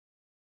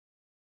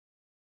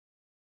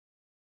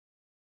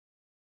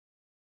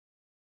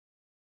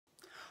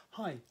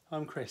Hi,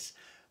 I'm Chris.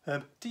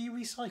 Do you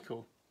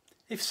recycle?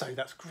 If so,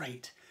 that's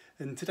great.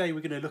 And today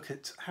we're going to look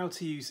at how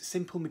to use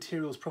simple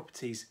materials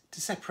properties to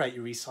separate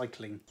your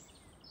recycling.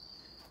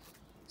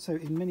 So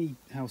in many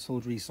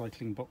household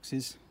recycling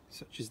boxes,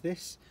 such as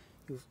this,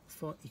 you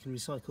can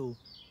recycle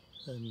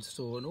and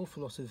store an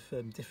awful lot of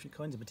different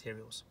kinds of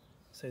materials.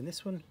 So in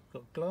this one, we've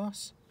got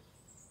glass,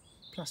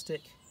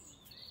 plastic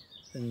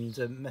and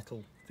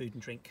metal food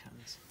and drink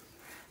cans.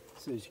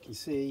 So as you can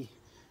see,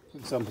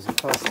 examples of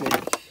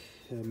plastic,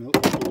 milk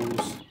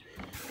bottles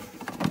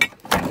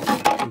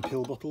and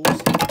pill bottles,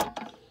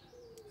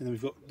 and then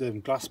we've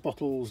got glass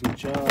bottles and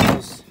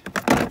jars,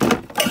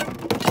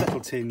 metal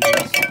tins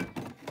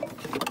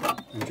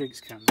and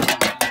drinks cans.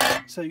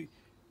 So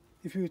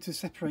if we were to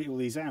separate all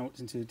these out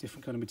into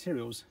different kind of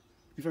materials,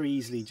 it'd be very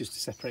easily just to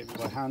separate them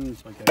by hand.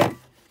 So I go,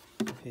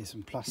 here's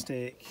some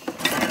plastic,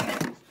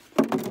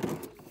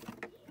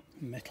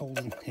 metal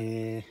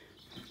here,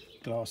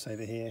 glass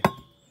over here.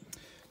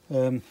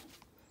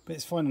 But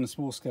it's fine on a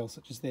small scale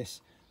such as this,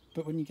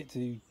 but when you get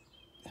to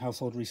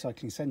household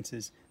recycling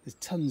centres, there's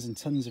tons and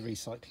tons of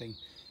recycling,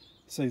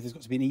 so there's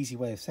got to be an easy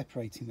way of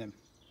separating them.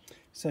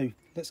 So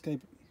let's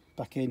go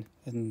back in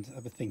and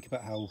have a think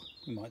about how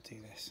we might do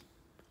this.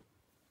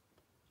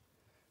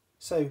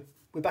 So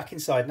we're back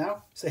inside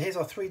now. So here's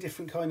our three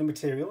different kind of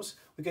materials.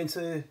 We're going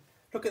to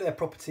look at their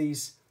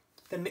properties,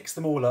 then mix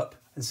them all up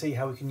and see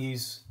how we can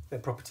use their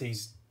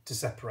properties to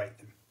separate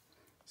them.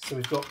 So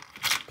we've got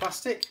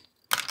plastic.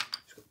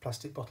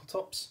 Plastic bottle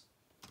tops,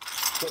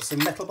 we've got some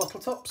metal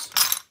bottle tops,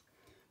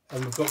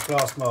 and we've got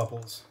glass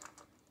marbles.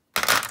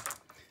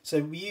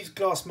 So we use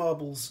glass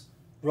marbles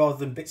rather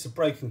than bits of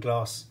broken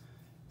glass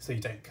so you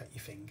don't cut your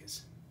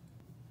fingers.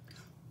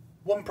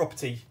 One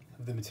property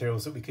of the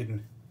materials that we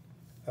can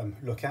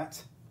look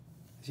at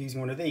is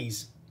using one of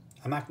these,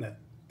 a magnet.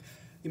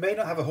 You may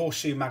not have a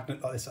horseshoe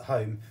magnet like this at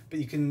home, but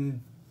you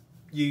can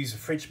use a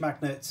fridge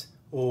magnet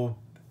or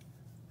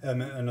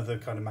another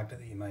kind of magnet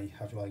that you may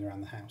have lying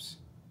around the house.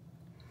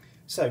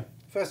 So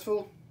first of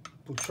all,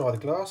 we'll try the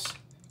glass.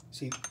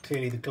 See,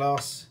 clearly the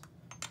glass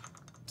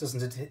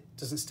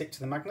doesn't stick to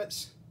the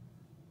magnets.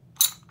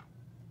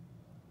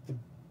 The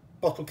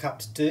bottle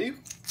caps do.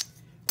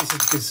 This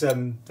is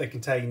because they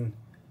contain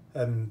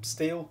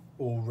steel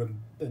or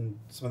and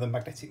some other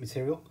magnetic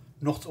material.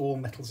 Not all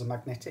metals are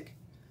magnetic,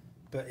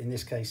 but in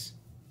this case,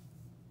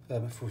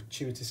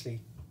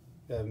 fortuitously,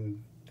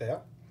 they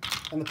are.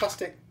 And the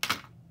plastic,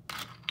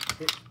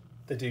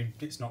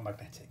 it's not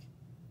magnetic.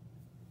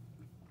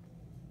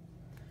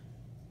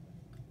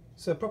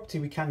 So a property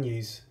we can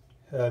use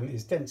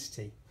is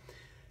density.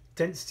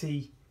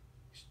 Density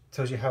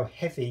tells you how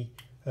heavy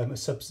a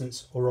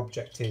substance or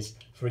object is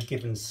for a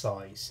given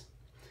size.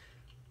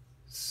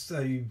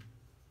 So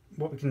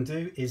what we can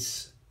do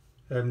is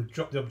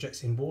drop the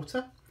objects in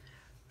water,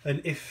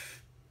 and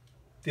if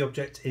the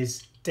object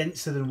is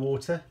denser than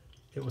water,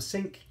 it will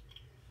sink,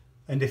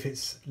 and if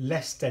it's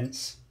less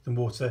dense than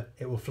water,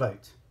 it will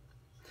float.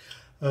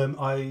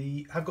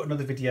 I have got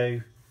another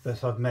video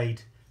that I've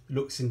made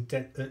looks in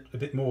a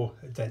bit more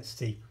at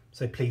density,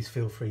 so please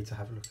feel free to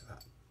have a look at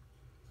that.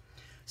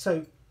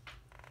 So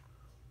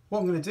what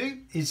I'm going to do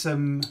is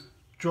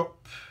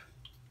drop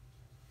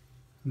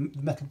the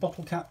metal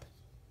bottle cap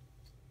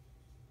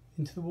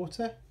into the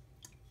water.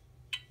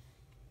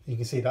 You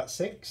can see that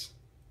sinks.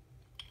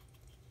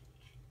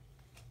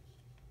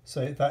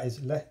 So that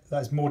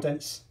is more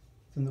dense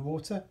than the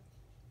water.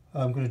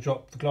 I'm going to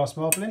drop the glass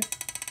marble in.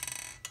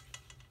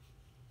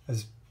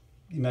 As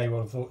you may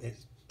well have thought, it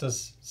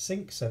does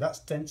sink, so that's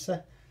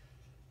denser,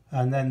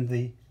 and then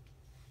the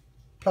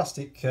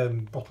plastic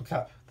bottle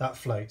cap, that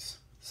floats,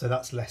 so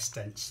that's less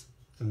dense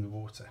than the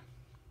water.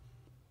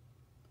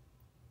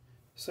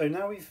 So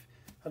now we've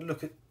had a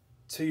look at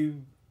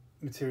two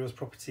materials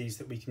properties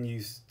that we can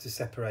use to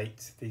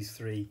separate these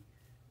three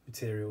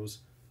materials.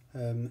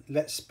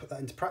 Let's put that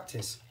into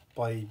practice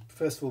by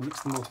first of all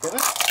mixing them all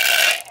together.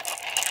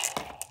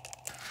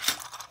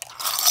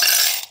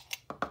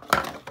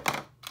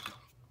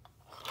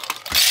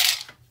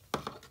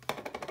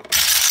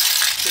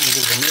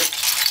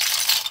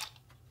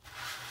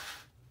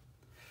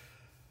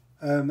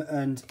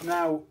 And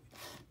now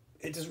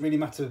it doesn't really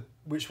matter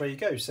which way you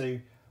go, so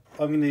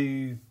I'm going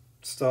to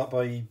start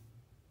by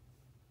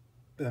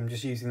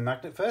just using the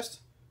magnet first.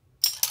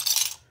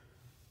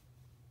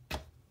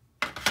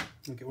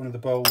 I'll get one of the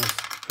bowls,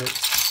 put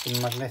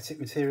some magnetic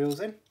materials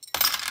in.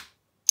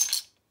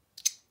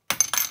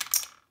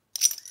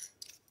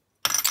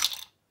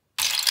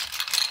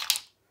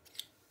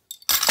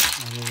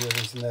 And the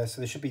others in there,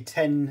 so there should be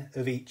 10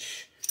 of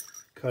each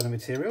kind of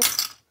material.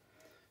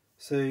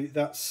 So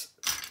that's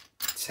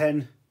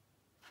 10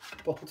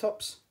 bottle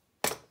tops.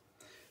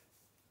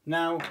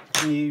 Now I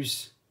can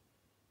use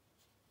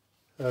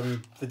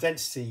the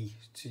density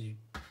to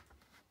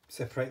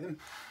separate them.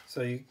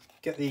 So you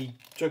get the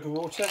jug of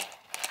water,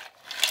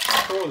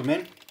 pour them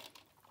in,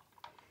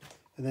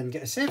 and then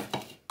get a sieve,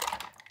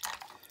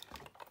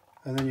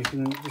 and then you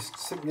can just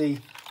simply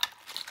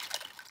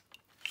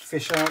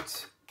fish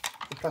out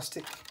the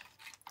plastic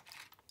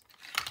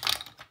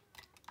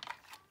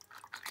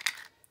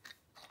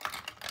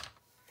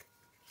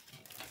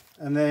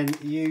and then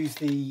use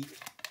the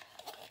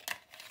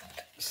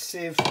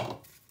sieve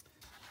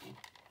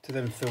to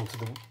then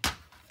filter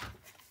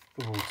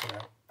the water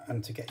out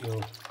and to get your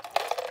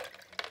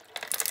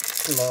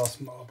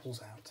glass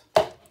marbles out.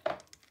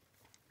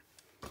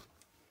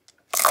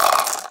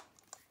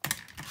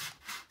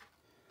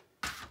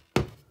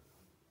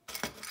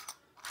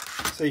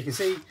 So you can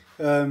see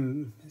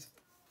it's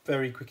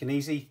very quick and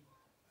easy,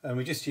 and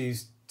we just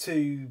used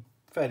two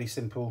fairly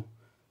simple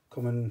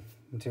common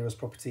materials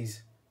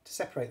properties to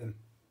separate them.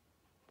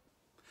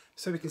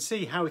 So we can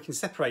see how we can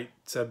separate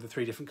the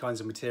three different kinds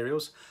of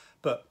materials,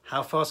 but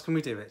how fast can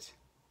we do it?